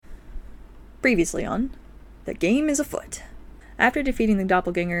Previously on The Game is Afoot. After defeating the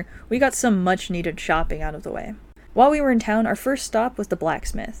doppelganger, we got some much-needed shopping out of the way. While we were in town, our first stop was the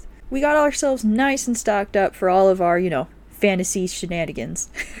blacksmith. We got ourselves nice and stocked up for all of our, fantasy shenanigans.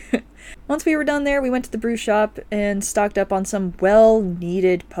 Once we were done there, we went to the brew shop and stocked up on some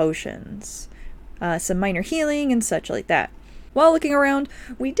well-needed potions. Some minor healing and such like that. While looking around,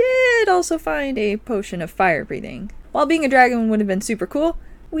 we did also find a potion of fire breathing. While being a dragon would have been super cool,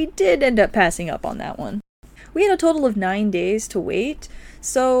 we did end up passing up on that one. We had a total of 9 days to wait,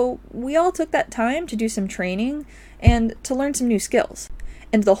 so we all took that time to do some training and to learn some new skills.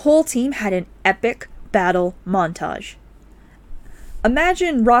 And the whole team had an epic battle montage.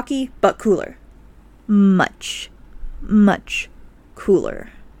 Imagine Rocky, but cooler. Much, much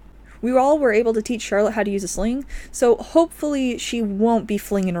cooler. We all were able to teach Charlotte how to use a sling, so hopefully she won't be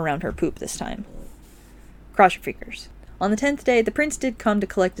flinging around her poop this time. Cross your fingers. On the 10th day, the prince did come to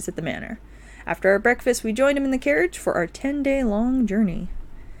collect us at the manor. After our breakfast, we joined him in the carriage for our 10-day-long journey.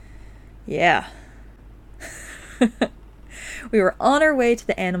 Yeah. We were on our way to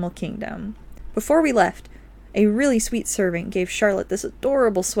the animal kingdom. Before we left, a really sweet servant gave Charlotte this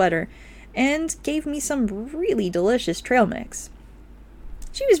adorable sweater and gave me some really delicious trail mix.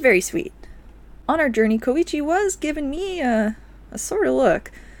 She was very sweet. On our journey, Koichi was giving me a sort of look.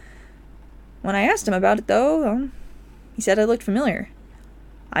 When I asked him about it, though, he said I looked familiar.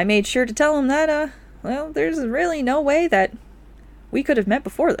 I made sure to tell him that, there's really no way that we could have met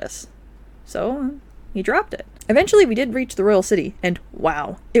before this. So, he dropped it. Eventually, we did reach the royal city, and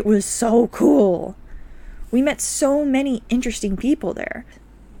wow, it was so cool. We met so many interesting people there.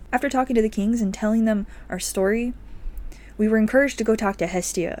 After talking to the kings and telling them our story, we were encouraged to go talk to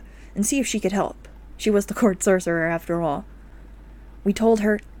Hestia and see if she could help. She was the court sorcerer, after all. We told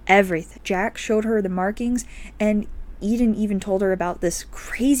her everything. Jack showed her the markings, and Eden even told her about this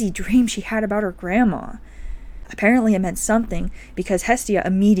crazy dream she had about her grandma. Apparently it meant something, because Hestia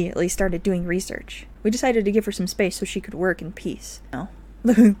immediately started doing research. We decided to give her some space so she could work in peace. No,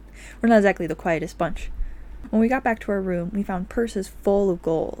 we're not exactly the quietest bunch. When we got back to our room, we found purses full of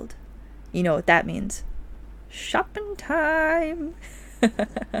gold. You know what that means. Shopping time!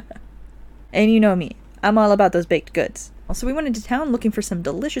 And you know me, I'm all about those baked goods. So we went into town looking for some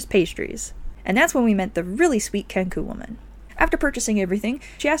delicious pastries. And that's when we met the really sweet Kenku woman. After purchasing everything,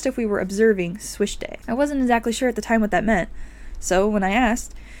 she asked if we were observing Swish Day. I wasn't exactly sure at the time what that meant, so when I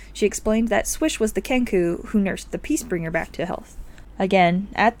asked, she explained that Swish was the Kenku who nursed the Peacebringer back to health. Again,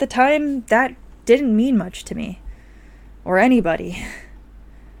 at the time, that didn't mean much to me. Or anybody.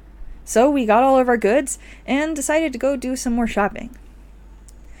 So we got all of our goods and decided to go do some more shopping.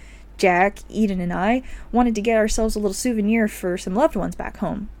 Jack, Eden, and I wanted to get ourselves a little souvenir for some loved ones back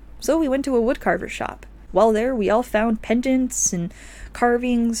home. So we went to a woodcarver shop. While there, we all found pendants and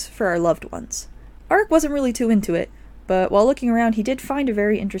carvings for our loved ones. Ark wasn't really too into it, but while looking around, he did find a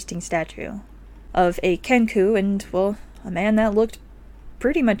very interesting statue of a Kenku and, a man that looked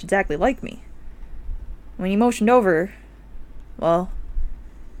pretty much exactly like me. When he motioned over,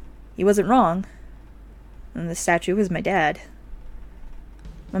 he wasn't wrong. And the statue was my dad.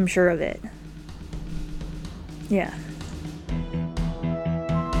 I'm sure of it. Yeah.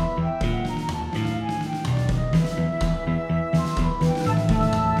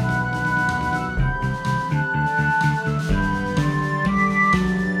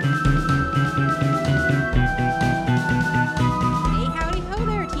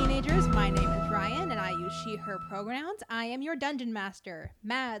 Her pronouns. I am your dungeon master,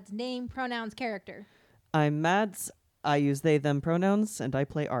 Mads, name, pronouns, character. I'm Mads. I use they, them pronouns, and I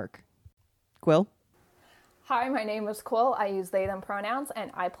play Ark. Quill? Hi, my name is Quill. I use they, them pronouns,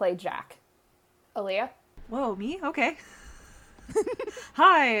 and I play Jack. Aaliyah? Whoa, me? Okay.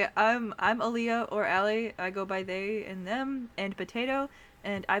 Hi, I'm Aaliyah or Allie. I go by they and them and Potato,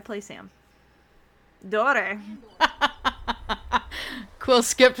 and I play Sam. Daughter. Quill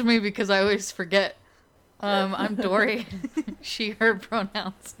skipped me because I always forget. I'm Dory. She, her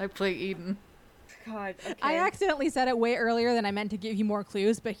pronouns. I play Eden. God, okay. I accidentally said it way earlier than I meant to give you more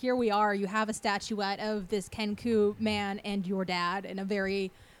clues, but here we are. You have a statuette of this Kenku man and your dad in a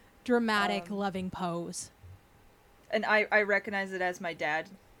very dramatic, loving pose. And I recognize it as my dad,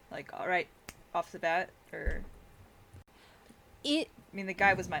 like, all right, off the bat, or... I mean, the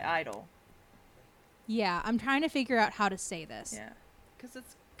guy was my idol. Yeah, I'm trying to figure out how to say this. Yeah. Because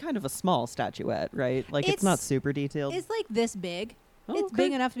it's kind of a small statuette, right? Like, it's not super detailed. It's like this big. Oh, it's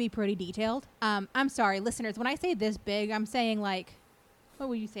big enough to be pretty detailed. I'm sorry, listeners. When I say this big, I'm saying like, what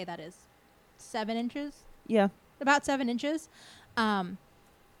would you say that is? 7 inches? Yeah. About 7 inches.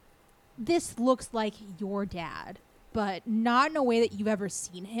 This looks like your dad. but not in a way that you've ever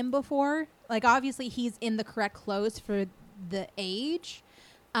seen him before. Like, obviously, he's in the correct clothes for the age,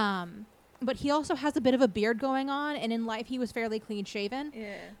 but he also has a bit of a beard going on, and in life, he was fairly clean-shaven.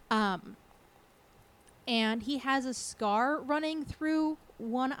 Yeah. And he has a scar running through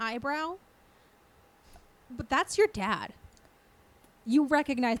one eyebrow. But that's your dad. You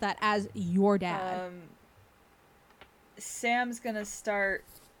recognize that as your dad. Sam's gonna start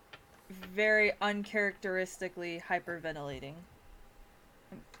very uncharacteristically hyperventilating.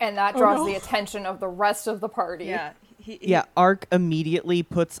 And that draws the attention of the rest of the party. Yeah. Yeah, Ark immediately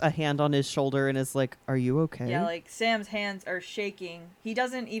puts a hand on his shoulder and is like, "Are you okay?" Yeah, like Sam's hands are shaking. He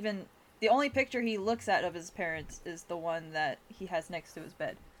doesn't even. The only picture he looks at of his parents is the one that he has next to his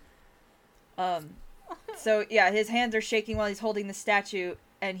bed. So yeah, his hands are shaking while he's holding the statue,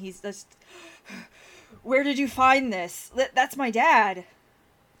 and he's just. Where did you find this? That's my dad.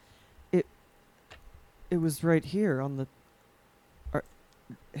 It was right here on the.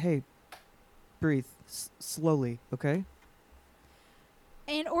 Hey, breathe slowly, okay?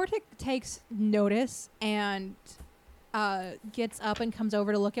 And Ortic takes notice and gets up and comes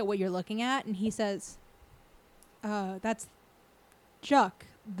over to look at what you're looking at, and he says, that's Juck,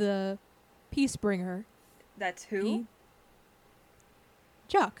 the Peacebringer. That's who?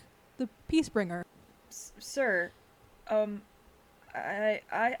 Juck, the Peacebringer. Sir,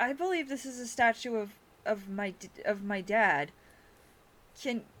 I believe this is a statue of my dad.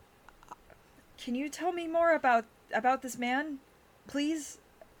 Can you tell me more about this man, please?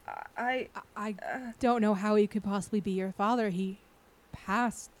 I don't know how he could possibly be your father. He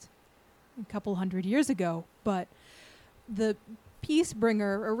passed a couple 100 years ago, but the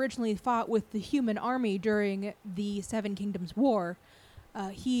Peacebringer originally fought with the human army during the Seven Kingdoms War.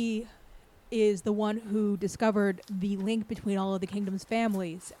 He is the one who discovered the link between all of the kingdoms'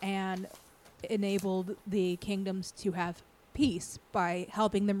 families and enabled the kingdoms to have peace by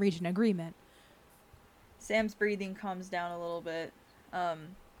helping them reach an agreement. Sam's breathing calms down a little bit. Can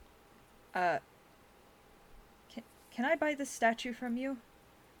I buy this statue from you?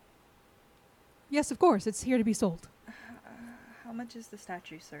 Yes, of course. It's here to be sold. How much is the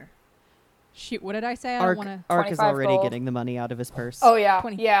statue, sir? Shoot, what did I say? I Ark, don't want to... Ark is 25 already gold. getting the money out of his purse. Oh, yeah.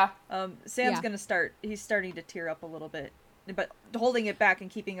 20. Yeah. Sam's Yeah. gonna start. He's starting to tear up a little bit, but holding it back and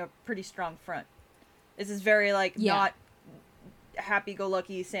keeping a pretty strong front. This is very not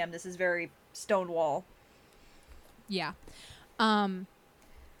happy-go-lucky Sam. This is very Stonewall. Yeah.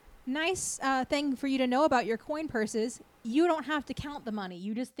 Nice thing for you to know about your coin purses. You don't have to count the money.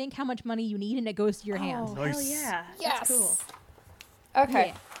 You just think how much money you need and it goes to your hand. Oh, hell yeah. Yes. That's cool. Okay.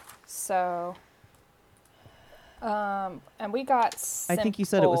 Yeah. So, and we got I think you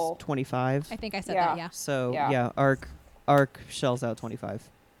said it was simple- 25. I think I said Yeah. that, yeah. So Yeah. yeah, Ark shells out 25.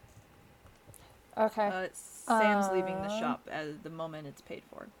 Okay. Sam's leaving the shop at the moment it's paid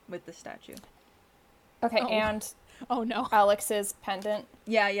for with the statue. Okay, Oh. and Oh, no. Alex's pendant.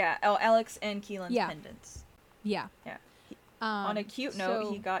 Yeah. Oh, Alex and Keelan's Yeah. pendants. Yeah. Yeah. On a cute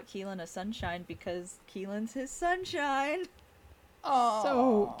note, he got Keelan a sunshine because Keelan's his sunshine. Oh.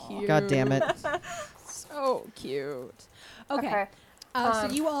 So cute. God damn it. So cute. Okay. Okay. So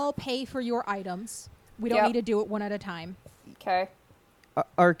you all pay for your items. We don't Yep. need to do it one at a time. Okay.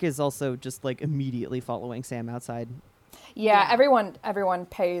 Ark is also just immediately following Sam outside. Yeah, Yeah. everyone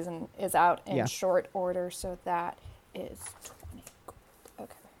pays and is out in Yeah. short order, so that is 20 gold.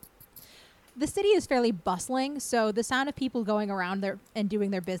 Okay. The city is fairly bustling, so the sound of people going around there and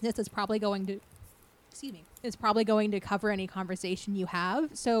doing their business is probably going to cover any conversation you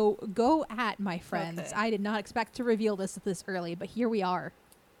have. So go at, my friends. Okay. I did not expect to reveal this early, but here we are.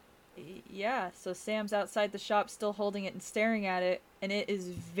 Yeah, so Sam's outside the shop still holding it and staring at it, and it is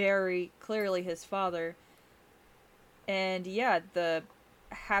very clearly his father. And yeah, the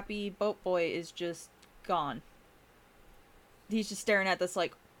happy boat boy is just gone. He's just staring at this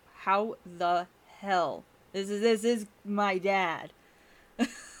how the hell? This is my dad.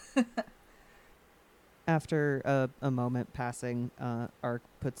 After a moment passing, Ark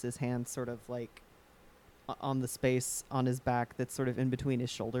puts his hand sort of on the space on his back that's sort of in between his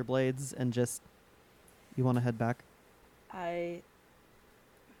shoulder blades and just, you want to head back? I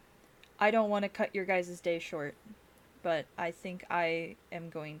don't want to cut your guys' day short, but I think I am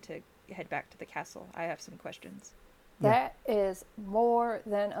going to head back to the castle. I have some questions. That is more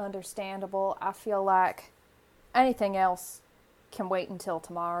than understandable. I feel like anything else can wait until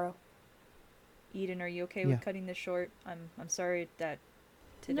tomorrow. Eden, are you okay with Yeah. cutting this short? I'm sorry that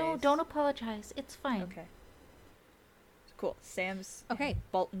today's... No, don't apologize. It's fine. Okay. Cool. Sam's Okay.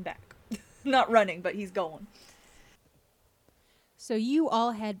 bolting back. Not running, but he's going. So you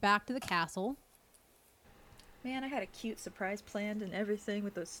all head back to the castle. Man, I had a cute surprise planned and everything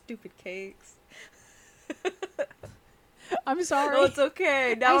with those stupid cakes. I'm sorry. No, it's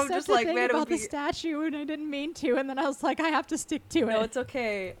okay. Now I I'm said just to like, think man, it would about be... the statue and I didn't mean to, and then I was like, I have to stick to it. No, it's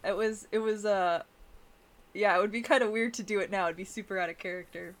okay. It was, yeah, it would be kind of weird to do it now. It'd be super out of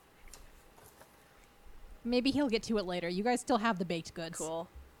character. Maybe he'll get to it later. You guys still have the baked goods. Cool.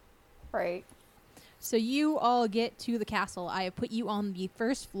 Right. So you all get to the castle. I have put you on the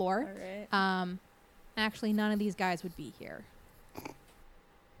first floor. All right. Actually, none of these guys would be here.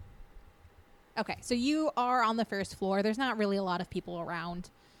 Okay, so you are on the first floor. There's not really a lot of people around.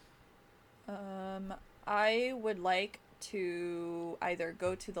 I would like to either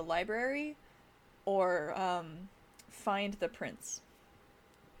go to the library or find the prince.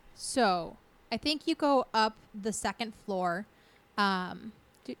 So I think you go up the second floor. Roll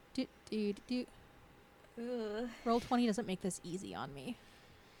 20 doesn't make this easy on me.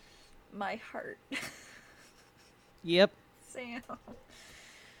 My heart. Yep. Sam.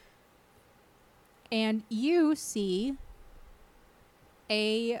 And you see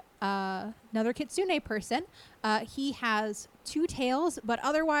another kitsune person. He has two tails, but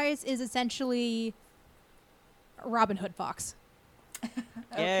otherwise is essentially Robin Hood fox.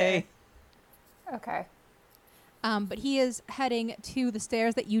 Yay. Okay. But he is heading to the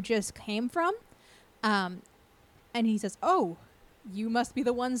stairs that you just came from. And he says, "Oh, you must be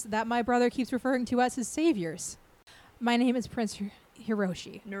the ones that my brother keeps referring to as his saviors. My name is Prince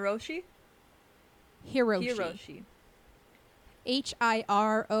Hiroshi." Naroshi? Hiroshi. Hiroshi.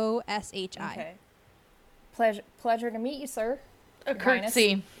 Hiroshi. Okay. Pleasure to meet you, sir. A Your Highness.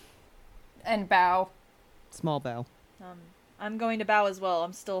 curtsy. And bow. Small bow. I'm going to bow as well.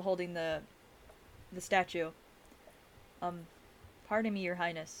 I'm still holding the statue. Pardon me, Your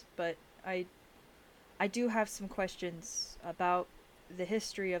Highness, but I do have some questions about the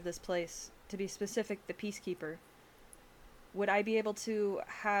history of this place. To be specific, the Peacekeeper. Would I be able to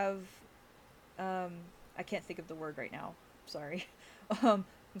have... I can't think of the word right now. Sorry. I'll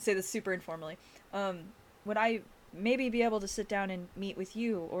say this super informally. Would I maybe be able to sit down and meet with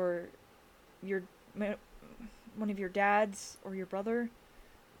you or one of your dads or your brother?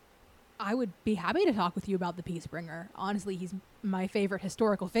 I would be happy to talk with you about the Peacebringer. Honestly, he's my favorite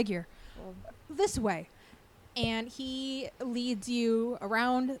historical figure. Well, This way. And he leads you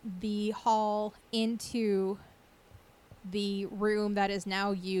around the hall into the room that is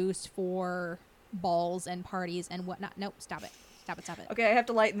now used for balls and parties and whatnot. Nope, stop it. Stop it. okay, I have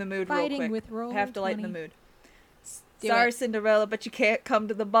to lighten the mood real Fighting quick. with roll I have to lighten the 20. mood. Do Sorry, it. Cinderella, but you can't come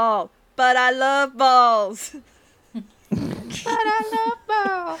to the ball. But I love balls. But I love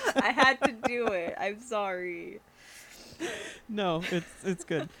balls. I had to do it. I'm sorry. No, it's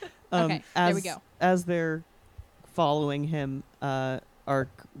good. Okay, there we go. As they're following him, Ark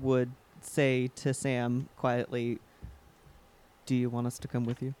would say to Sam quietly, "Do you want us to come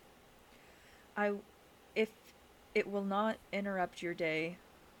with you?" If it will not interrupt your day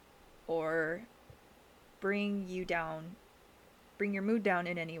or bring your mood down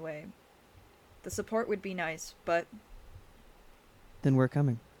in any way, the support would be nice, but Then we're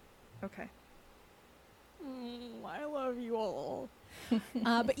coming. okay. I love you all.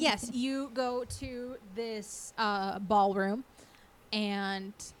 But yes, you go to this ballroom,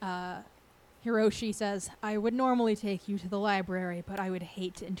 and Hiroshi says, "I would normally take you to the library, but I would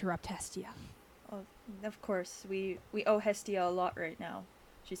hate to interrupt Hestia." Oh, of course, we owe Hestia a lot right now.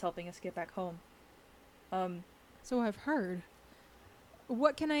 She's helping us get back home. So I've heard.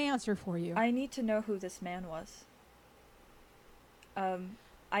 What can I answer for you? I need to know who this man was.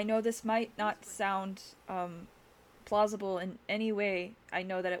 I know this might not sound plausible in any way. I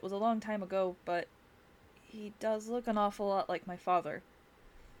know that it was a long time ago, but he does look an awful lot like my father.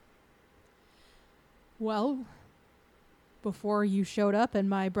 Well, before you showed up and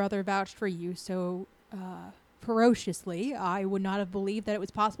my brother vouched for you so ferociously, I would not have believed that it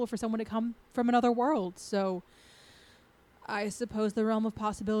was possible for someone to come from another world. So I suppose the realm of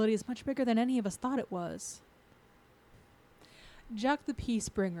possibility is much bigger than any of us thought it was. Jack the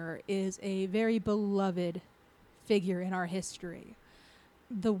Peacebringer is a very beloved figure in our history.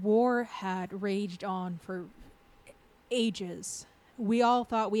 The war had raged on for ages. We all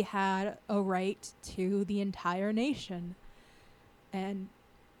thought we had a right to the entire nation. And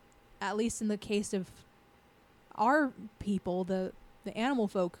at least in the case of our people, the animal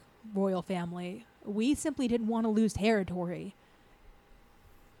folk royal family, we simply didn't want to lose territory.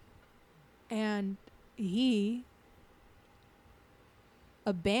 And he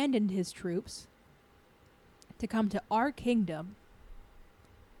abandoned his troops to come to our kingdom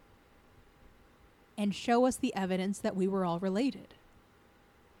and show us the evidence that we were all related.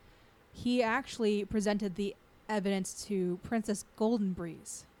 He actually presented the evidence to Princess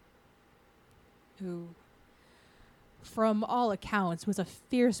Goldenbreeze, who, from all accounts, was a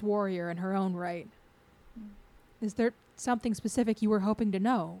fierce warrior in her own right. Is there something specific you were hoping to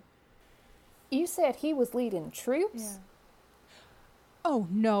know? You said he was leading troops? Oh,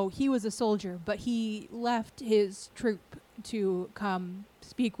 no, he was a soldier, but he left his troop to come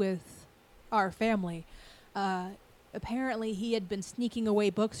speak with our family. Apparently, he had been sneaking away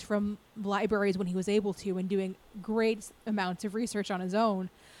books from libraries when he was able to and doing great amounts of research on his own.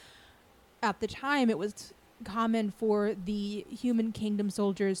 At the time, it was common for the Human Kingdom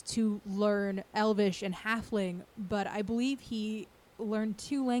soldiers to learn Elvish and Halfling, but I believe he learned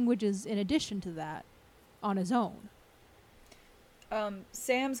 2 languages in addition to that on his own.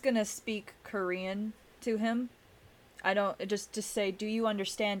 Sam's gonna speak Korean to him. I don't, just say, do you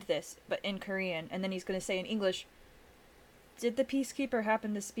understand this? But in Korean. And then he's gonna say in English, did the Peacekeeper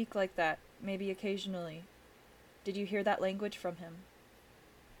happen to speak like that? Maybe occasionally. Did you hear that language from him?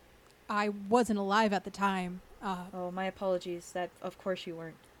 I wasn't alive at the time. Oh, my apologies. That, of course you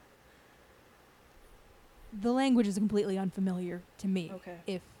weren't. The language is completely unfamiliar to me. Okay.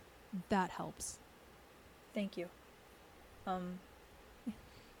 If that helps. Thank you.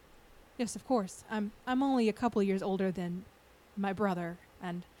 Yes, of course. I'm only a couple years older than my brother,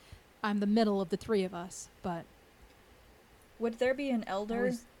 and I'm the middle of the 3 of us, but Would there be an elder?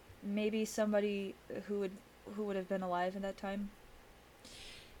 was- Maybe somebody who would have been alive in that time?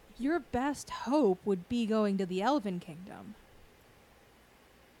 your best hope would be going to the Elven Kingdom.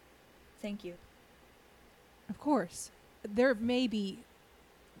 Thank you. Of course. There may be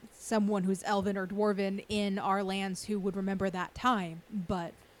someone who's Elven or Dwarven in our lands who would remember that time,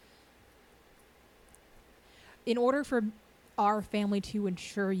 but in order for our family to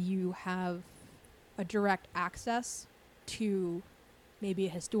ensure you have a direct access to maybe a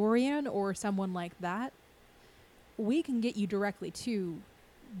historian or someone like that, we can get you directly to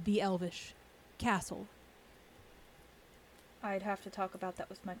the Elvish castle. I'd have to talk about that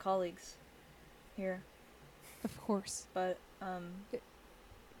with my colleagues here. Of course. But,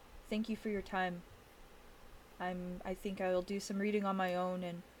 thank you for your time. I think I will do some reading on my own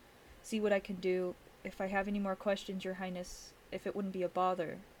and see what I can do. If I have any more questions, Your Highness, if it wouldn't be a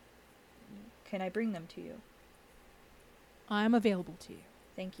bother, can I bring them to you? I'm available to you.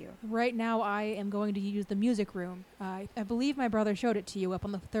 Thank you. Right now, I am going to use the music room. I believe my brother showed it to you up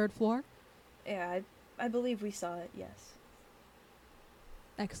on the 3rd floor. Yeah, I believe we saw it, yes.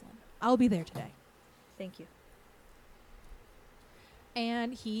 Excellent. I'll be there today. Thank you.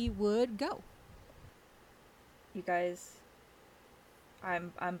 And he would go. You guys,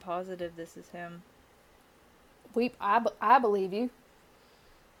 I'm positive this is him. I believe you.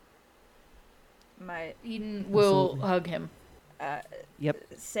 Eden will Absolutely. hug him. Yep.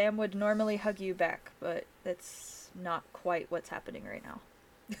 Sam would normally hug you back, but that's not quite what's happening right now.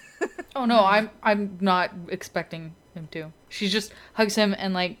 Oh no, I'm not expecting him to. She just hugs him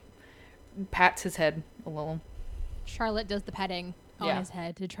and like pats his head a little. Charlotte does the petting on Yeah. his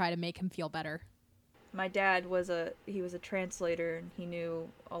head to try to make him feel better. My dad was a translator and he knew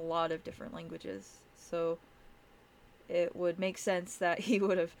a lot of different languages. So it would make sense that he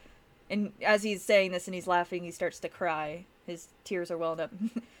would have, and as he's saying this and he's laughing, he starts to cry. His tears are welling up.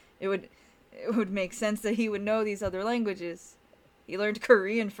 It would make sense that he would know these other languages. He learned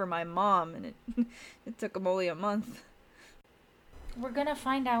Korean for my mom and it took him only a month. We're gonna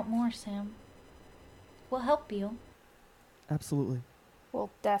find out more, Sam. We'll help you. Absolutely. We'll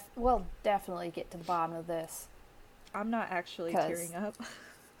definitely get to the bottom of this. I'm not actually 'Cause- tearing up.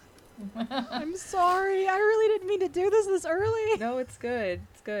 I'm sorry. I really didn't mean to do this early. No, it's good.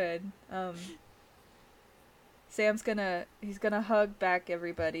 It's good. Sam's he's gonna hug back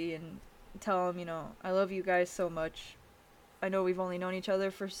everybody and tell them, I love you guys so much. I know we've only known each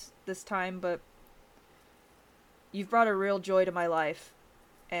other for this time, but you've brought a real joy to my life.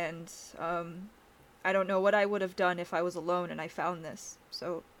 And, I don't know what I would have done if I was alone and I found this.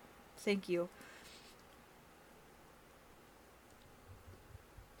 So, thank you.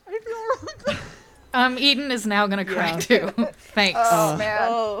 Eden is now gonna cry Yeah. too. Thanks. Oh, man.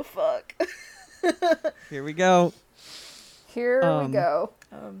 Oh, fuck. Here we go. Here we go.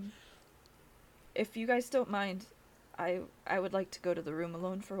 If you guys don't mind, I would like to go to the room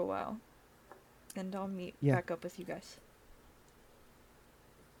alone for a while. And I'll meet Yeah. back up with you guys.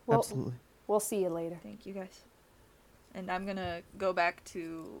 Well, Absolutely. We'll see you later. Thank you guys. And I'm gonna go back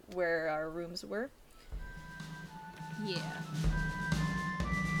to where our rooms were. Yeah.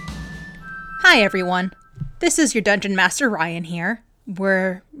 Hi everyone, this is your Dungeon Master Ryan here.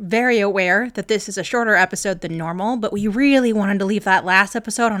 We're very aware that this is a shorter episode than normal, but we really wanted to leave that last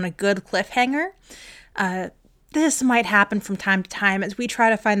episode on a good cliffhanger. this might happen from time to time as we try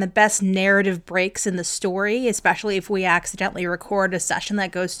to find the best narrative breaks in the story, especially if we accidentally record a session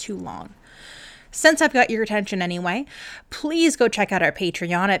that goes too long. Since I've got your attention anyway, please go check out our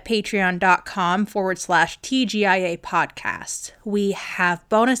Patreon at patreon.com/TGIA podcast. We have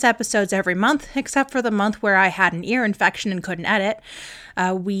bonus episodes every month, except for the month where I had an ear infection and couldn't edit.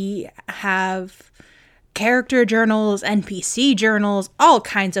 We have character journals, NPC journals, all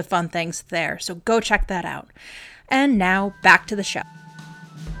kinds of fun things there, so go check that out. And now, back to the show.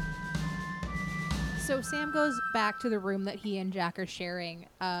 So Sam goes back to the room that he and Jack are sharing.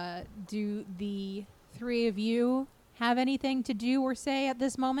 Do the three of you have anything to do or say at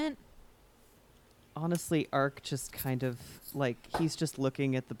this moment? Honestly, Ark just kind of, like, he's just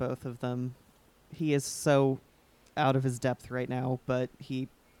looking at the both of them. He is so out of his depth right now, but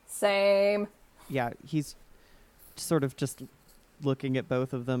Same. yeah, he's sort of just looking at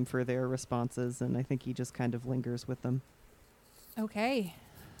both of them for their responses, and I think he just kind of lingers with them. Okay.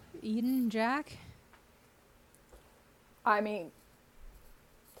 Eden, Jack? I mean,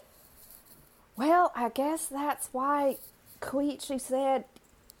 well, I guess that's why Koichi said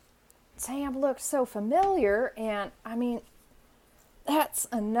Sam looked so familiar, and I mean, that's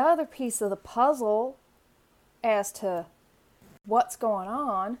another piece of the puzzle as to what's going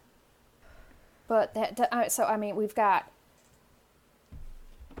on. But so I mean, we've got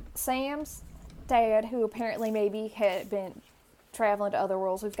Sam's dad, who apparently maybe had been traveling to other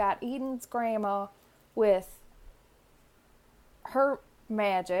worlds. We've got Eden's grandma with her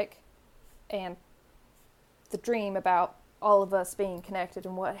magic and the dream about all of us being connected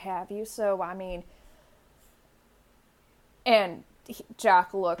and what have you. So, I mean, and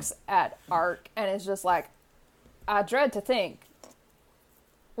Jack looks at Ark and is just like, I dread to think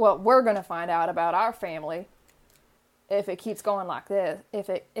what we're going to find out about our family if it keeps going like this. If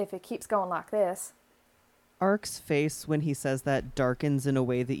it keeps going like this. Ark's face, when he says that, darkens in a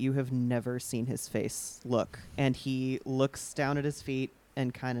way that you have never seen his face look. And he looks down at his feet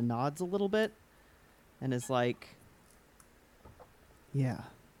and kind of nods a little bit and is like, yeah.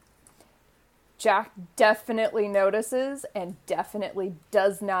 Jack definitely notices and definitely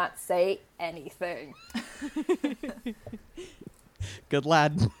does not say anything. Good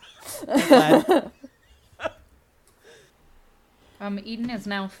lad. Good lad. Eden is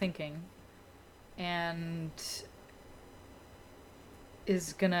now thinking and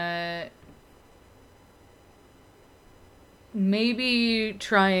is gonna maybe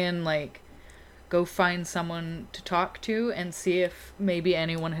try and, like, go find someone to talk to and see if maybe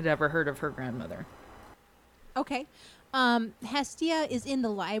anyone had ever heard of her grandmother. Okay. Hestia is in the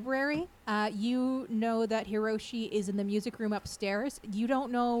library. You know that Hiroshi is in the music room upstairs. You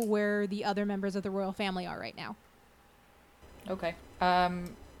don't know where the other members of the royal family are right now. Okay.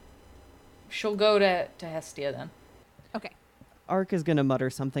 She'll go to Hestia then. Okay. Ark is going to mutter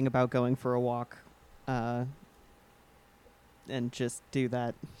something about going for a walk and just do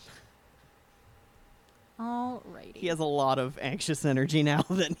that. Alrighty. He has a lot of anxious energy now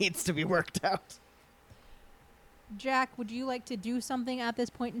that needs to be worked out. Jack, would you like to do something at this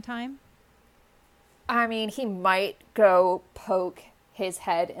point in time? I mean, he might go poke his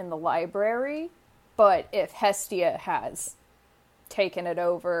head in the library, but if Hestia has taken it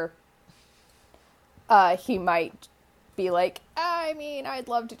over, he might be like, I mean, I'd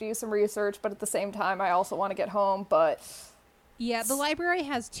love to do some research, but at the same time, I also want to get home, but... Yeah, the library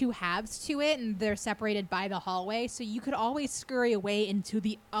has two halves to it, and they're separated by the hallway, so you could always scurry away into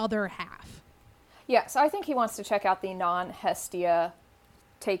the other half. Yeah, so I think he wants to check out the non-Hestia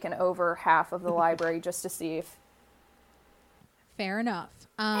taken over half of the library just to see if Fair enough.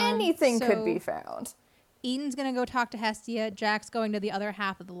 anything could so be found. Eden's going to go talk to Hestia. Jack's going to the other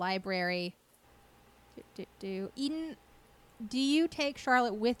half of the library. Eden, do you take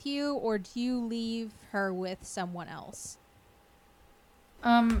Charlotte with you, or do you leave her with someone else?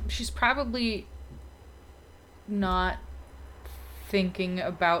 She's probably not thinking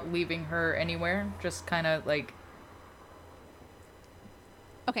about leaving her anywhere. Just kind of like...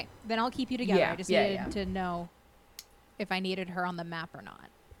 Okay, then I'll keep you together. Yeah, I just yeah, needed yeah. to know if I needed her on the map or not.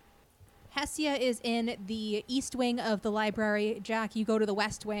 Hestia is in the east wing of the library. Jack, you go to the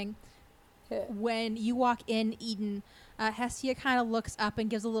west wing. When you walk in, Eden, Hestia kind of looks up and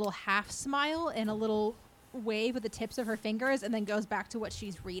gives a little half smile and a little wave with the tips of her fingers and then goes back to what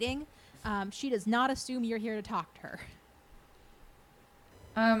she's reading. She does not assume you're here to talk to her.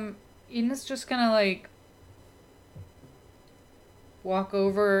 Eden's just gonna, like, walk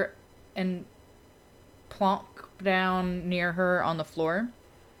over and plonk down near her on the floor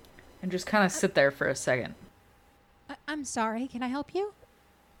and just kind of sit there for a second. I'm sorry, can I help you?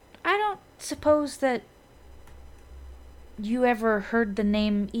 I don't suppose that you ever heard the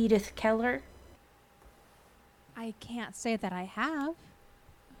name Edith Keller? I can't say that I have.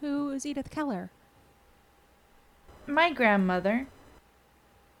 Who is Edith Keller? My grandmother.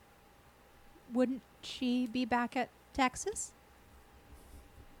 Wouldn't she be back at Texas?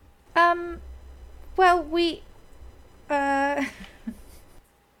 Well,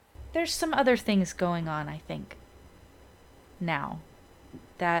 there's some other things going on, I think, now,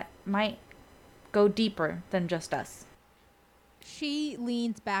 that might go deeper than just us. She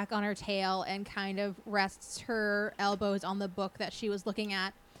leans back on her tail and kind of rests her elbows on the book that she was looking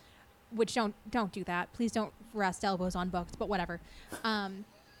at. Which don't do that. Please don't rest elbows on books, but whatever. And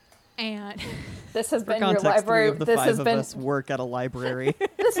This has For been your context, three library. of the This five has of been us work at a library.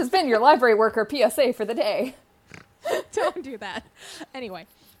 this has been your library worker PSA for the day. don't do that. Anyway,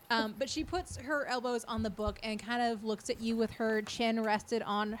 but she puts her elbows on the book and kind of looks at you with her chin rested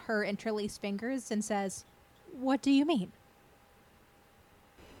on her interlaced fingers and says, "What do you mean?"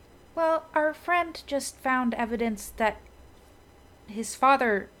 Well, our friend just found evidence that his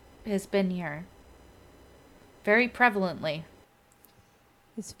father has been here. Very prevalently.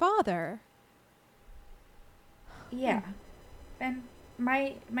 His father? Yeah. And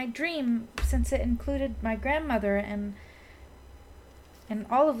my dream, since it included my grandmother and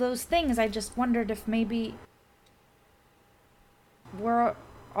all of those things, I just wondered if maybe all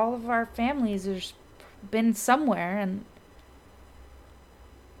of our families has been somewhere, and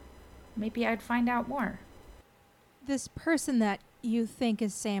maybe I'd find out more. This person that you think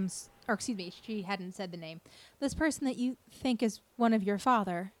is Sam's, or excuse me, she hadn't said the name. This person that you think is one of your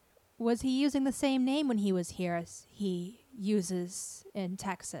father, was he using the same name when he was here as he uses in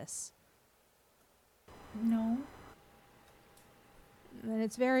Texas? No. Then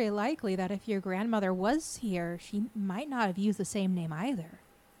it's very likely that if your grandmother was here, she might not have used the same name either.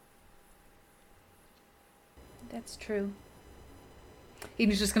 That's true.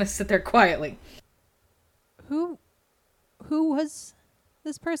 Eden's just gonna sit there quietly. Who was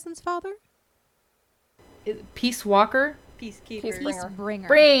this person's father? Peace Walker? Peacekeeper. Peacebringer.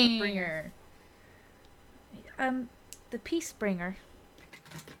 Bringer. The Peacebringer.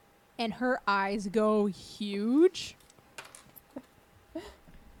 And her eyes go huge.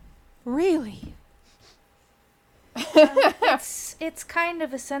 Really? It's kind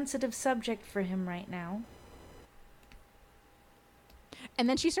of a sensitive subject for him right now. And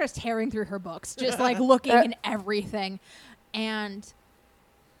then she starts tearing through her books, just like looking in everything. And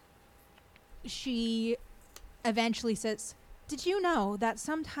she eventually says, "Did you know that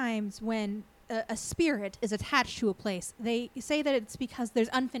sometimes when a spirit is attached to a place, they say that it's because there's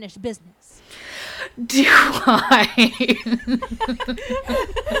unfinished business?" Do I?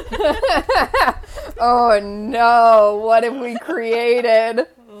 Oh no, what have we created?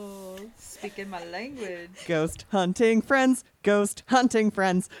 Oh, speaking my language. Ghost hunting friends. Ghost hunting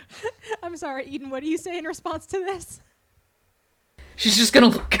friends. I'm sorry, Eden, what do you say in response to this? She's just gonna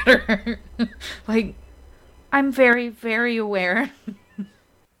look at her. Like, I'm very, very aware.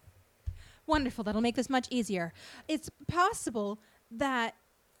 Wonderful, that'll make this much easier. It's possible that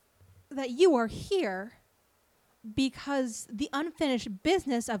you are here because the unfinished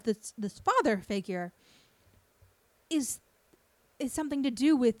business of this father figure is something to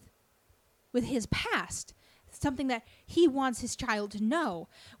do with his past, something that he wants his child to know,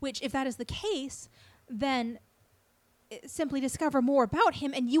 which if that is the case, then simply discover more about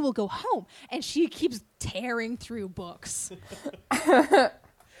him and you will go home. And she keeps tearing through books.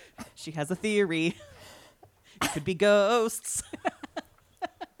 She has a theory. It could be ghosts.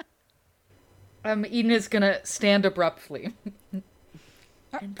 Eden is gonna stand abruptly.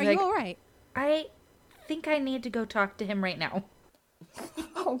 Are be you like, all right? I think I need to go talk to him right now.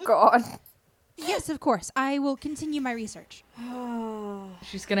 Oh god. Yes, of course. I will continue my research.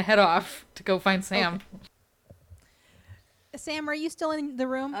 She's gonna head off to go find Sam. Sam, are you still in the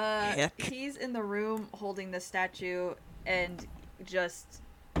room? He's in the room holding the statue and just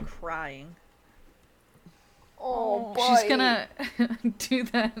crying. Oh boy. She's gonna do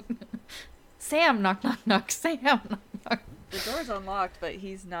that. Sam, knock, knock, knock. Sam, knock, knock. The door's unlocked, but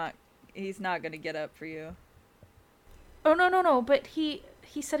he's not gonna get up for you. Oh, no. But he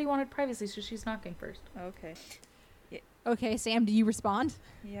said he wanted privacy, so she's knocking first. Okay. Okay, Sam, do you respond?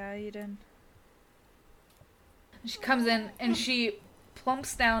 Yeah, you didn't. She comes in and she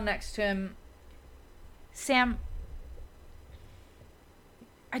plumps down next to him. Sam,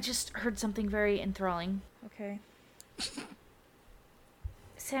 I just heard something very enthralling. Okay.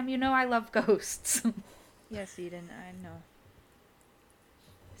 Sam, you know I love ghosts. Yes, Eden, I know.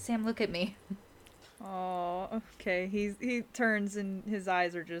 Sam, look at me. Oh, okay. He turns and his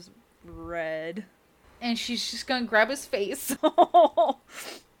eyes are just red. And she's just gonna grab his face.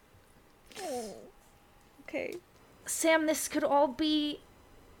 Okay. Sam, this could all be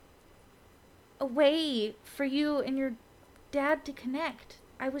a way for you and your dad to connect.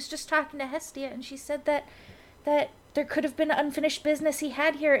 I was just talking to Hestia, and she said that there could have been unfinished business he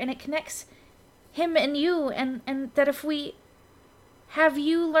had here, and it connects him and you, and that if we have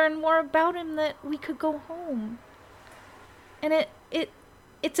you learn more about him, that we could go home. And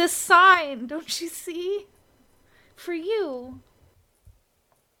it's a sign, don't you see? For you.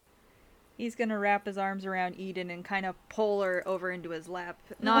 He's gonna wrap his arms around Eden and kind of pull her over into his lap.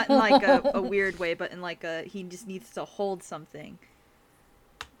 Not in like a weird way, but in like a he just needs to hold something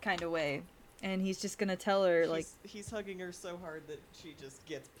kind of way. And he's just gonna tell her like he's hugging her so hard that she just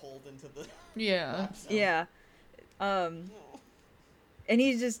gets pulled into the Yeah. yeah. And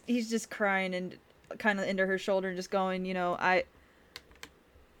he's just crying and kind of into her shoulder and just going,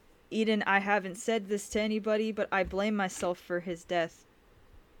 Eden, I haven't said this to anybody, but I blame myself for his death.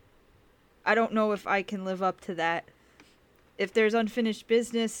 I don't know if I can live up to that. If there's unfinished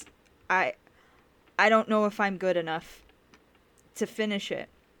business, I don't know if I'm good enough to finish it.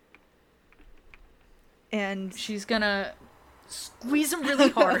 And She's gonna squeeze him really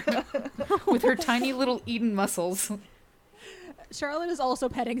hard with her tiny little Eden muscles. Charlotte is also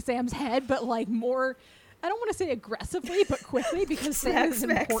petting Sam's head, but like more, I don't want to say aggressively, but quickly, because Sam is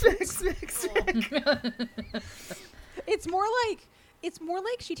important. It's more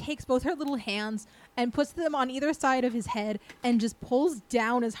like she takes both her little hands and puts them on either side of his head and just pulls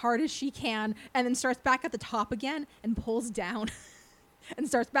down as hard as she can, and then starts back at the top again and pulls down. And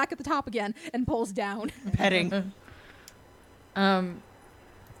starts back at the top again and pulls down. petting. And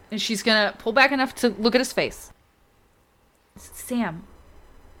she's gonna pull back enough to look at his face. Sam,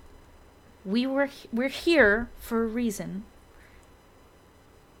 we're here for a reason.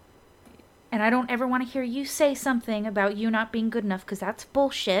 And I don't ever want to hear you say something about you not being good enough, because that's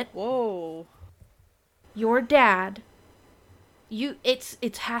bullshit. whoa. Your dad,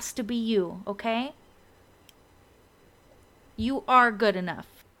 it has to be you, okay? You are good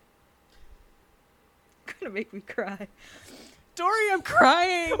enough. Gonna make me cry. Dory, I'm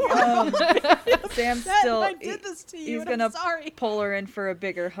crying. Sam's Dad, still I did this to you, he's and gonna I'm sorry. pull her in for a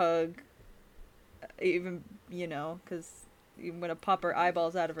bigger hug. Even, because I'm gonna pop her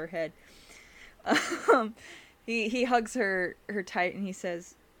eyeballs out of her head. He hugs her tight and he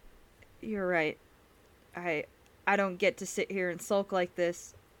says, "You're right. I don't get to sit here and sulk like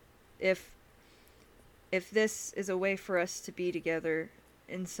this. If this is a way for us to be together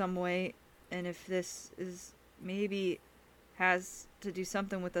in some way, and if this is maybe has to do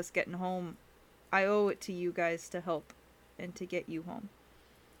something with us getting home, I owe it to you guys to help and to get you home.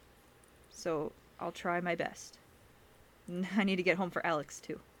 So I'll try my best. I need to get home for Alex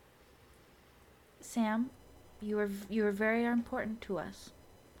too." Sam, you are very important to us.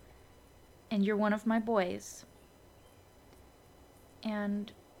 And you're one of my boys.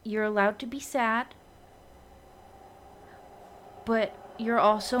 And you're allowed to be sad. But you're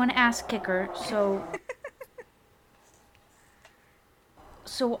also an ass kicker,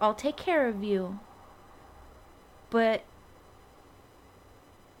 so I'll take care of you. But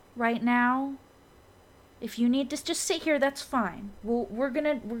right now, if you need to just sit here, that's fine. We're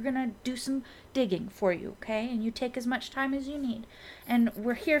gonna do some digging for you, okay? And you take as much time as you need. And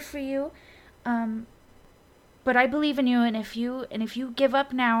we're here for you. But I believe in you, and if you give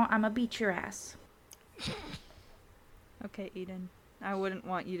up now, I'ma beat your ass. Okay, Eden. I wouldn't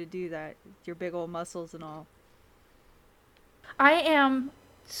want you to do that. Your big old muscles and all. I am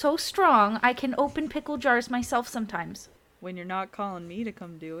so strong, I can open pickle jars myself sometimes. When you're not calling me to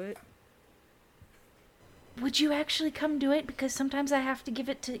come do it. Would you actually come do it? Because sometimes I have to give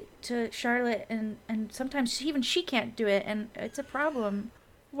it to Charlotte, and sometimes even she can't do it, and it's a problem.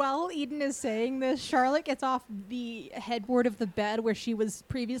 While Eden is saying this, Charlotte gets off the headboard of the bed where she was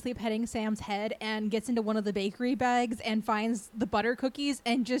previously petting Sam's head and gets into one of the bakery bags and finds the butter cookies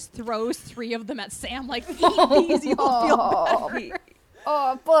and just throws 3 of them at Sam, like, eat these, you'll feel better.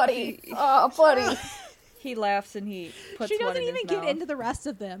 Oh, buddy. Oh, buddy. He laughs and he puts She one doesn't in even his get mouth. into the rest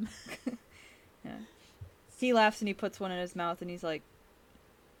of them. Yeah. He laughs and he puts one in his mouth and he's like,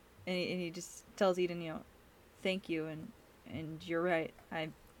 and he just tells Eden, thank you, and you're right.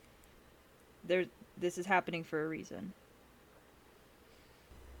 This is happening for a reason.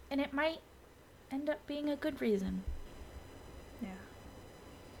 And it might end up being a good reason. Yeah.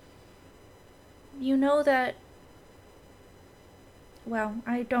 You know that... Well,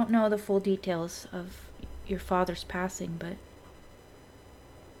 I don't know the full details of your father's passing, but...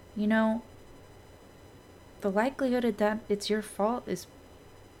 The likelihood that it's your fault is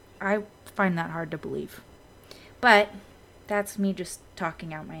I find that hard to believe. But that's me just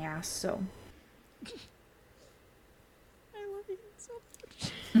talking out my ass, so. I love you so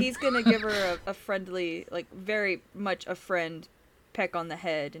much. He's gonna give her a friendly, like, very much a friend peck on the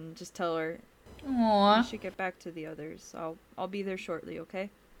head and just tell her you Aww. should get back to the others. I'll be there shortly, okay?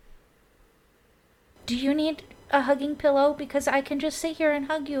 Do you need a hugging pillow? Because I can just sit here and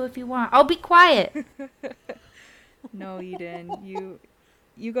hug you if you want. I'll be quiet. No, Eden.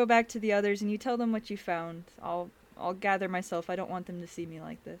 You go back to the others and you tell them what you found. I'll gather myself. I don't want them to see me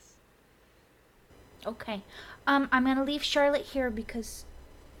like this. Okay. I'm gonna leave Charlotte here because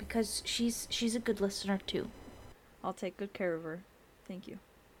she's a good listener too. I'll take good care of her. Thank you.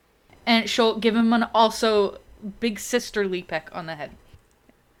 And she'll give him an also big sisterly peck on the head.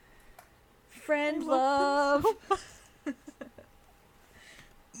 Friend love.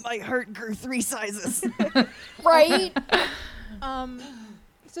 My heart grew 3 sizes. Right?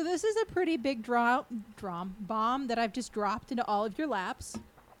 So this is a pretty big bomb that I've just dropped into all of your laps.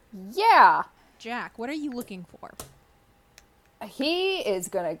 Yeah. Jack, what are you looking for? He is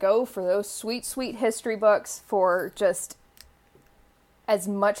gonna go for those sweet, sweet history books for just as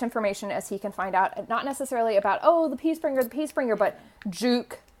much information as he can find out. Not necessarily about, the Peacebringer, but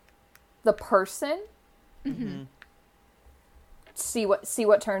Juke, the person. Mm-hmm. See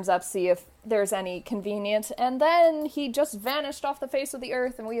what turns up, see if there's any convenience. And then he just vanished off the face of the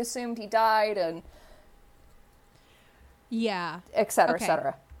earth, and we assumed he died, and Yeah. et cetera, Okay. et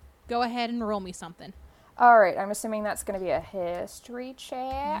cetera. Go ahead and roll me something. All right, I'm assuming that's going to be a history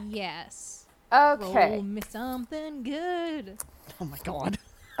check. Yes. Okay. Roll me something good. Oh my god.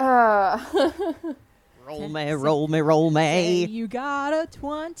 Roll Roll Hey, me. you got a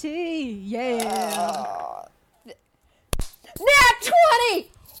 20. Yeah. Nat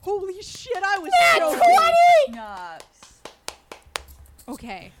 20! Holy shit, I was Nat so 20! Nuts.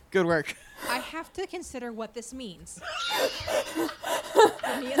 Okay. Good work. I have to consider what this means.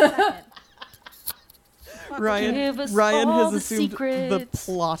 Give me a second. Ryan Give us Ryan all has the assumed the secrets.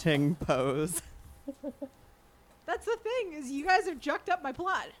 plotting pose. That's the thing, is you guys have jucked up my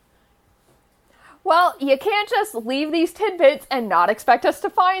plot. Well, you can't just leave these tidbits and not expect us to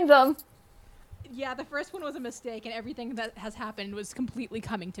find them. Yeah, the first one was a mistake, and everything that has happened was completely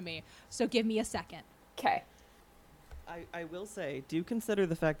coming to me. So give me a second. Okay. I will say, do consider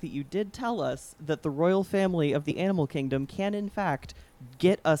the fact that you did tell us that the royal family of the animal kingdom can, in fact,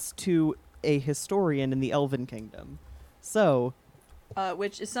 get us to a historian in the elven kingdom. So,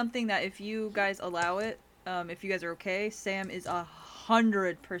 Which is something that if you guys allow it, if you guys are okay, Sam is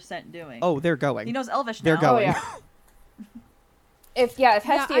 100% doing. oh, they're going. He knows Elvish now. They're going. Oh, yeah. If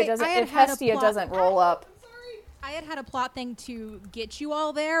Hestia I doesn't, had if had a Hestia plot- doesn't roll up, I had a plot thing to get you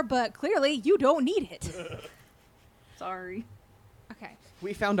all there, but clearly you don't need it. Sorry. Okay.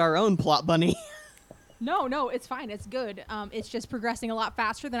 We found our own plot bunny. No, it's fine. It's good. It's just progressing a lot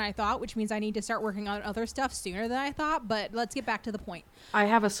faster than I thought, which means I need to start working on other stuff sooner than I thought, but let's get back to the point. I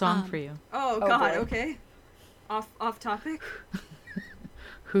have a song for you. Oh, Oh, God, boy. okay. Off topic?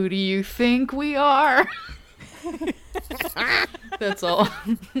 Who do you think we are? That's all.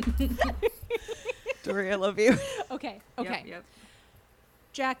 Dory, I love you. Okay. Yep.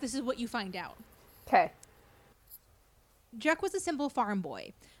 Jack, this is what you find out. okay. Jack was a simple farm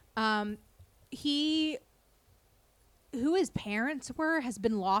boy. Who his parents were has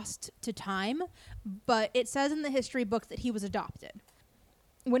been lost to time, but it says in the history books that he was adopted.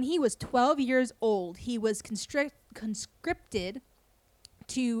 When he was 12 years old, he was conscripted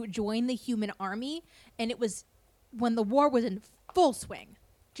to join the human army, and it was when the war was in full swing.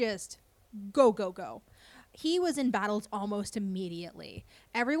 Just go, go, go. He was in battles almost immediately.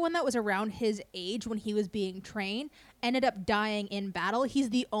 Everyone that was around his age when he was being trained ended up dying in battle. He's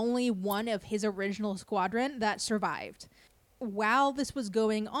the only one of his original squadron that survived. While this was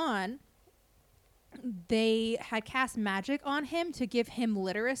going on, they had cast magic on him to give him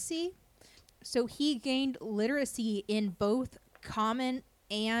literacy. So he gained literacy in both Common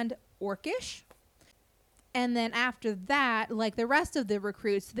and Orcish. And then after that, like the rest of the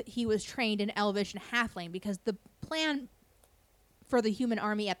recruits, that he was trained in Elvish and Halfling, because the plan for the human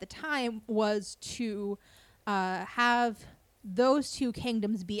army at the time was to have those two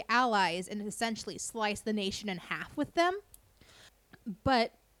kingdoms be allies and essentially slice the nation in half with them.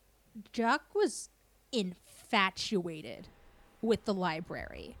 But Jack was infatuated with the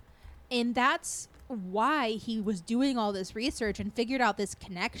library. And that's why he was doing all this research and figured out this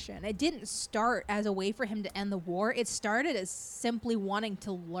connection. It didn't start as a way for him to end the war. It started as simply wanting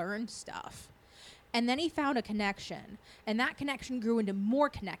to learn stuff. And then he found a connection, and that connection grew into more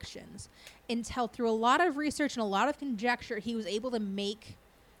connections until through a lot of research and a lot of conjecture, he was able to make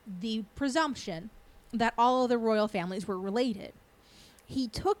the presumption that all of the royal families were related. He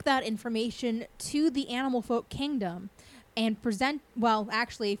took that information to the animal folk kingdom and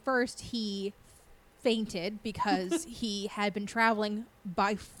first he fainted because he had been traveling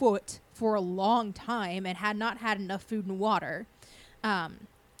by foot for a long time and had not had enough food and water.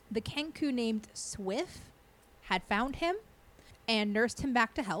 The Kenku named Swift had found him and nursed him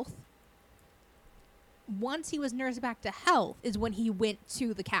back to health. Once he was nursed back to health is when he went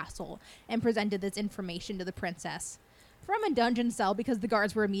to the castle and presented this information to the princess from a dungeon cell, because the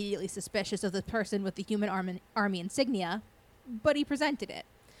guards were immediately suspicious of the person with the human army insignia, but he presented it.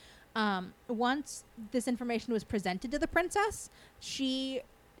 Once this information was presented to the princess, she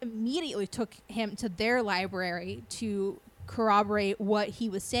immediately took him to their library to corroborate what he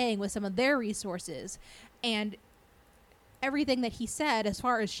was saying with some of their resources, and everything that he said, as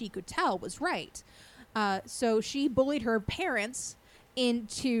far as she could tell, was right. So she bullied her parents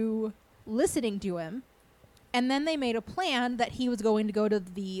into listening to him, and then they made a plan that he was going to go to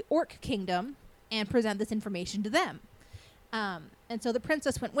the Orc Kingdom and present this information to them. And so the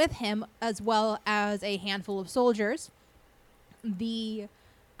princess went with him, as well as a handful of soldiers. The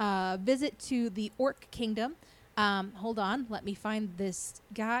visit to the Orc Kingdom. Hold on, let me find this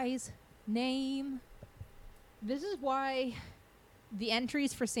guy's name. This is why the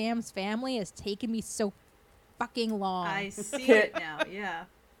entries for Sam's family has taken me so fucking long. I see it now, yeah.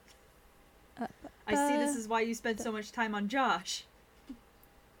 I see this is why you spend so much time on Josh.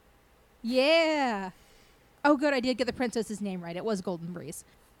 Yeah. Oh, good, I did get the princess's name right. It was Golden Breeze.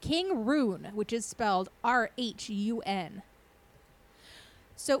 King Rune, which is spelled R-H-U-N.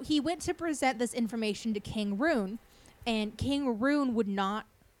 So he went to present this information to King Rune, and King Rune would not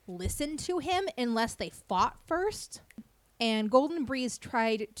listen to him unless they fought first. And Golden Breeze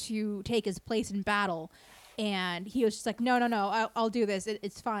tried to take his place in battle, and he was just like, no, I'll do this.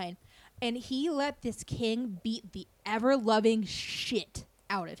 It's fine. And he let this king beat the ever-loving shit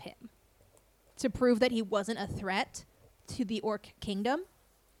out of him to prove that he wasn't a threat to the Orc Kingdom.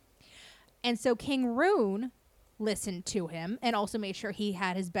 And so King Rune listened to him and also made sure he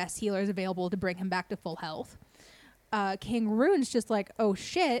had his best healers available to bring him back to full health. King Rune's just like, oh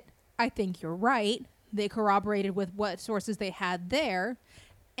shit, I think you're right. They corroborated with what sources they had there.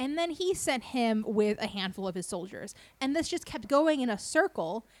 And then he sent him with a handful of his soldiers. And this just kept going in a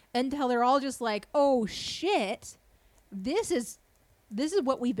circle until they're all just like, oh shit, this is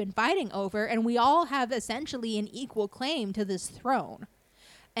what we've been fighting over, and we all have essentially an equal claim to this throne.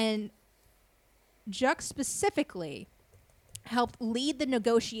 And Juck specifically helped lead the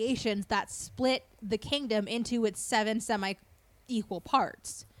negotiations that split the kingdom into its 7 semi-equal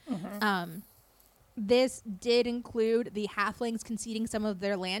parts. Mm-hmm. This did include the halflings conceding some of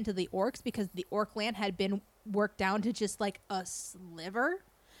their land to the orcs, because the orc land had been worked down to just like a sliver.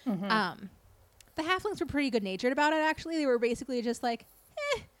 Mm-hmm. The halflings were pretty good-natured about it, actually. They were basically just like,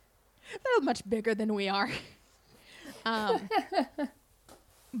 they're much bigger than we are.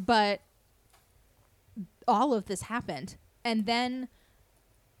 But all of this happened. And then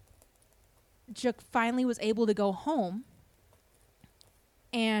Juk finally was able to go home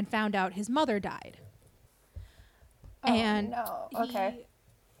and found out his mother died. Oh, and no. Okay.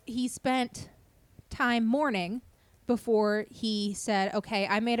 He spent time mourning before he said, okay,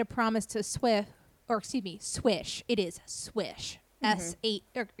 I made a promise to Swish. It is Swish.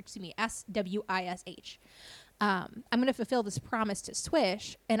 Mm-hmm. S-W-I-S-H. I'm going to fulfill this promise to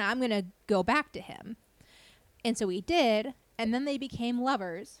Swish, and I'm going to go back to him. And so he did, and then they became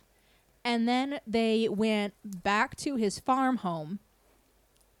lovers. And then they went back to his farm home.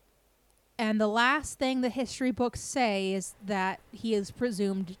 And the last thing the history books say is that he is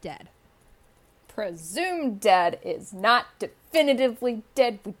presumed dead. Presumed dead is not definitively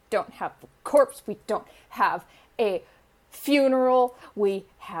dead. We don't have a corpse. We don't have a funeral. We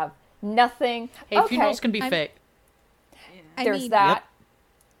have nothing. Hey, funerals can be fake. There's that.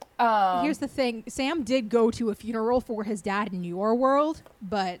 Yep. Here's the thing. Sam did go to a funeral for his dad in your world,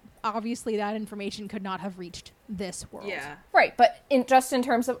 but obviously that information could not have reached this world. Yeah. Right, but just in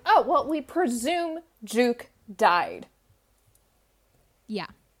terms of, we presume Juke died. Yeah.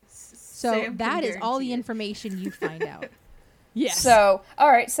 So Sam that is all the guarantee it. information you find out. Yes. So,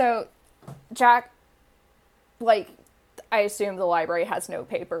 alright, so Jack, I assume the library has no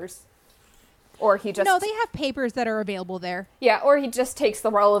papers. Or he just... No, they have papers that are available there. Yeah, or he just takes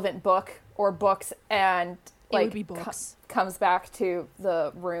the relevant book or books and, It would be books. Comes back to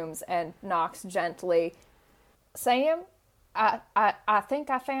the rooms and knocks gently. Sam, I think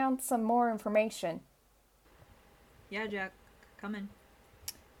I found some more information. Yeah, Jack, come in.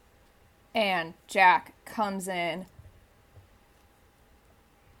 And Jack comes in.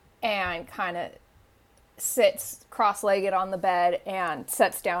 and kind of sits cross-legged on the bed and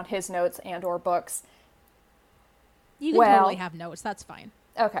sets down his notes and or books. You can totally have notes. That's fine.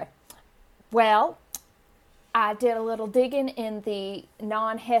 Okay. Well, I did a little digging in the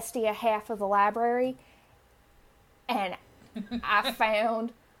non-Hestia half of the library, and I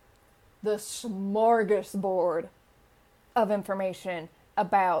found the smorgasbord of information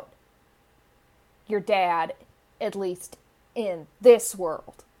about your dad, at least in this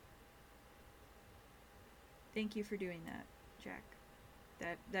world. Thank you for doing that, Jack.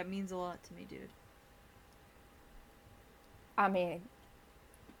 That means a lot to me, dude. I mean,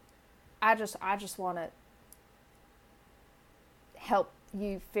 I just want to help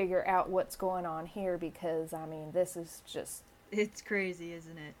you figure out what's going on here, because, I mean, this is just... It's crazy,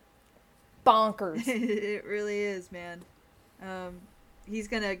 isn't it? Bonkers. It really is, man. He's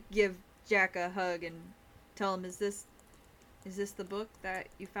gonna give Jack a hug and tell him, is this the book that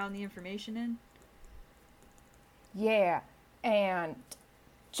you found the information in? Yeah, and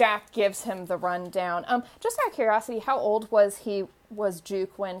Jack gives him the rundown. Just out of curiosity, how old was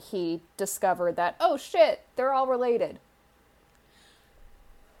Juke when he discovered that, oh shit, they're all related?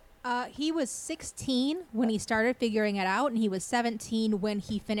 He was 16 when he started figuring it out, and he was 17 when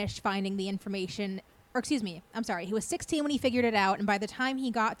he finished finding the information. Or excuse me, I'm sorry. He was 16 when he figured it out, and by the time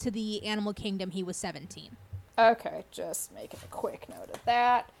he got to the animal kingdom, he was 17. Okay, just making a quick note of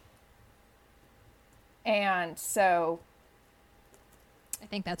that. And so... I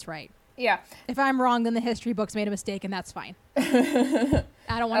think that's right. Yeah. If I'm wrong, then the history books made a mistake, and that's fine. I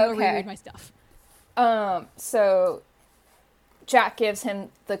don't want to go reread my stuff. So Jack gives him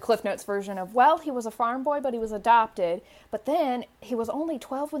the Cliff Notes version of, well, he was a farm boy, but he was adopted. But then he was only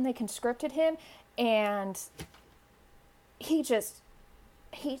 12 when they conscripted him, and he just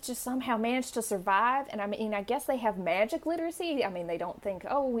somehow managed to survive. And I mean, I guess they have magic literacy. I mean, they don't think,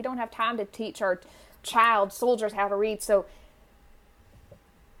 oh, we don't have time to teach our child soldiers how to read. So,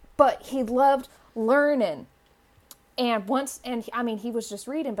 but he loved learning. And he was just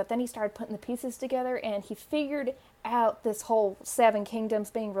reading, but then he started putting the pieces together, and he figured out this whole 7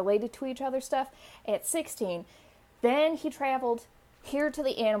 kingdoms being related to each other stuff at 16. Then he traveled here to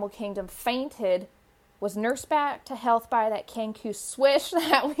the animal kingdom, fainted, was nursed back to health by that Kenku swish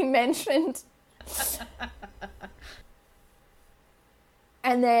that we mentioned.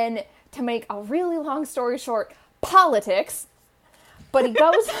 And then, to make a really long story short, politics. But he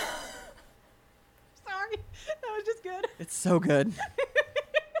goes... Sorry, that was just good. It's so good.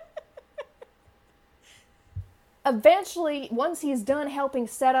 Eventually, once he's done helping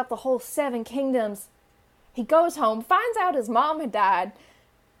set up the whole 7 kingdoms, he goes home, finds out his mom had died,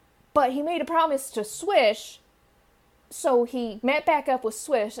 but he made a promise to Swish, so he met back up with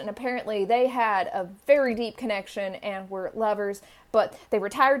Swish, and apparently they had a very deep connection and were lovers, but they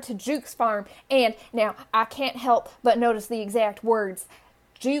retired to Juke's farm, and now I can't help but notice the exact words.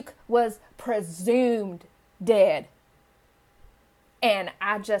 Juke was presumed dead. And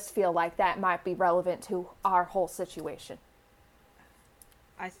I just feel like that might be relevant to our whole situation.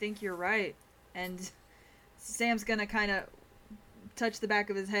 I think you're right. And Sam's gonna kind of touch the back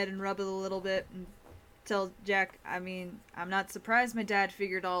of his head and rub it a little bit and tell Jack, I mean, I'm not surprised my dad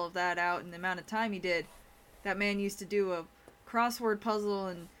figured all of that out in the amount of time he did. That man used to do a crossword puzzle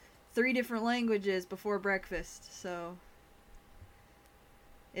in 3 different languages before breakfast, so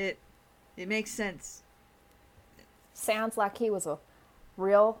it makes sense. Sounds like he was a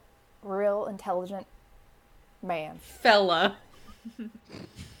real intelligent man. Fella.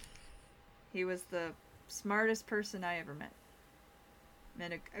 He was the smartest person I ever met.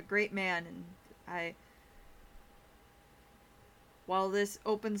 And a great man, and while this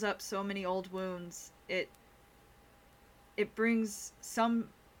opens up so many old wounds, it brings some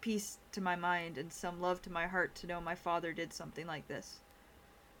peace to my mind and some love to my heart to know my father did something like this.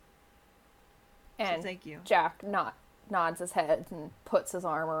 And so thank you. Jack nods his head and puts his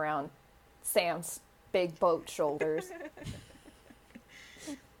arm around Sam's big boat shoulders.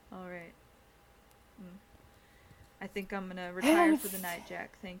 All right. I think I'm gonna retire for the night,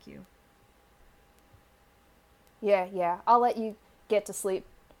 Jack. Thank you. Yeah. I'll let you get to sleep.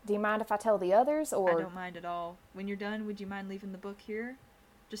 Do you mind if I tell the others, or? I don't mind at all. When you're done, would you mind leaving the book here?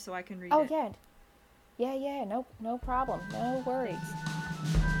 Just so I can read it. Oh, yeah. Yeah. No problem. No worries.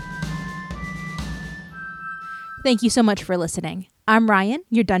 Thank you so much for listening. I'm Ryan,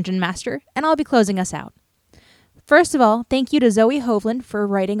 your Dungeon Master, and I'll be closing us out. First of all, thank you to Zoe Hovland for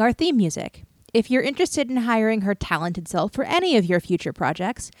writing our theme music. If you're interested in hiring her talented self for any of your future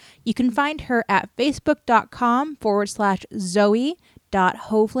projects, you can find her at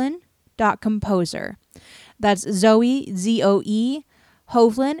facebook.com/zoe.hovland.composer. That's Zoe, Zoe,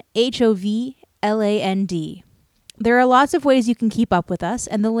 Hovland, Hovland. There are lots of ways you can keep up with us,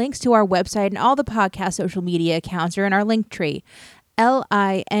 and the links to our website and all the podcast social media accounts are in our link tree,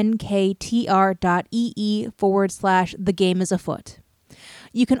 linktr.ee/The Game is Afoot.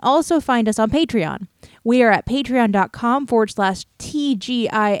 You can also find us on Patreon. We are at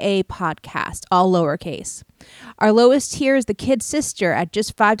patreon.com/TGIA podcast, all lowercase. Our lowest tier is the Kid Sister at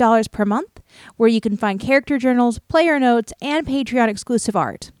just $5 per month, where you can find character journals, player notes, and Patreon exclusive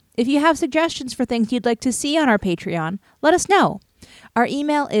art. If you have suggestions for things you'd like to see on our Patreon, let us know. Our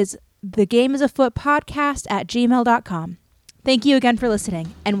email is thegameisafootpodcast@gmail.com. Thank you again for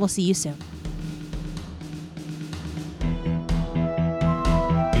listening, and we'll see you soon.